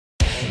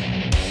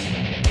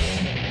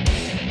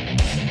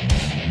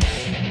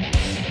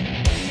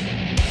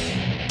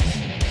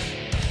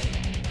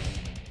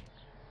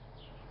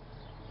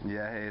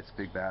Yeah, hey, it's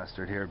Big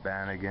Bastard here,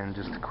 Bannigan.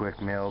 Just a quick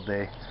mail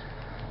day.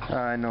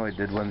 I know I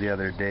did one the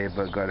other day,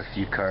 but got a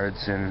few cards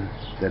in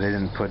that I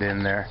didn't put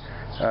in there.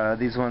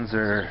 These ones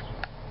are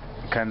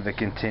kind of a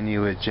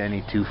continue with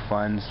Jenny 2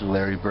 Funds, the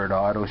Larry Bird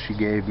auto she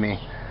gave me.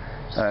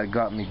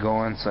 Got me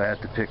going, so I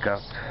had to pick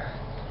up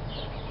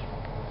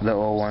the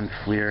 01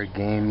 Fleer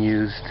game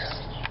used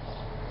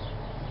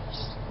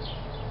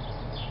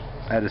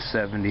at a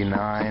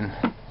 79.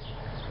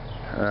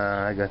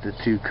 I got the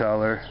 2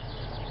 color.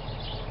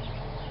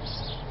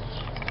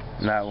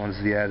 And that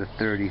one's the out of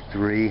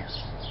 33.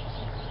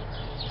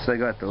 So I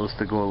got those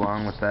to go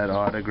along with that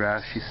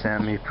autograph she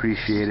sent me.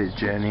 Appreciate it,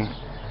 Jenny.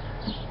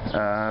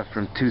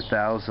 From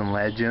 2000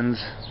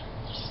 Legends.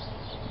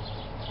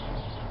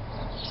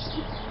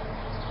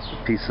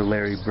 A piece of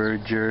Larry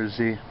Bird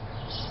jersey.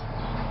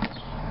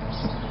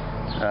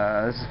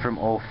 This is from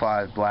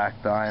 05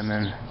 Black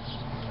Diamond.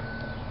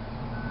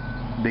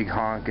 Big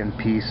honkin'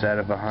 piece out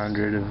of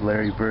 100 of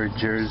Larry Bird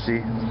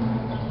jersey.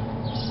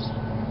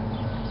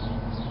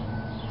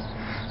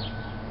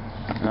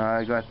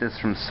 I got this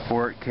from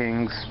Sport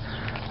Kings.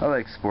 I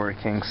like Sport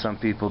Kings. Some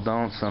people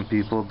don't, some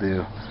people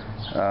do.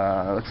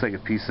 Looks like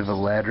a piece of a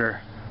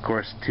letter. Of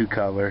course, 2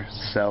 color,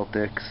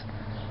 Celtics.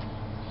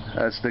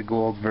 That's the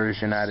gold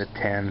version out of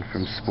 10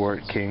 from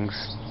Sport Kings.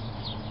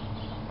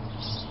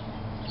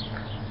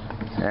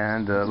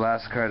 And the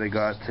last card I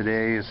got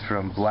today is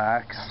from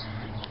Black.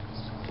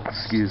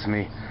 Excuse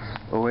me.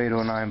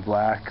 0809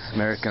 Black's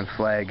American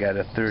flag out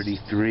of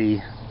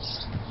 33.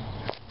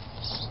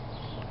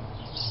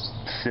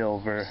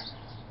 Silver.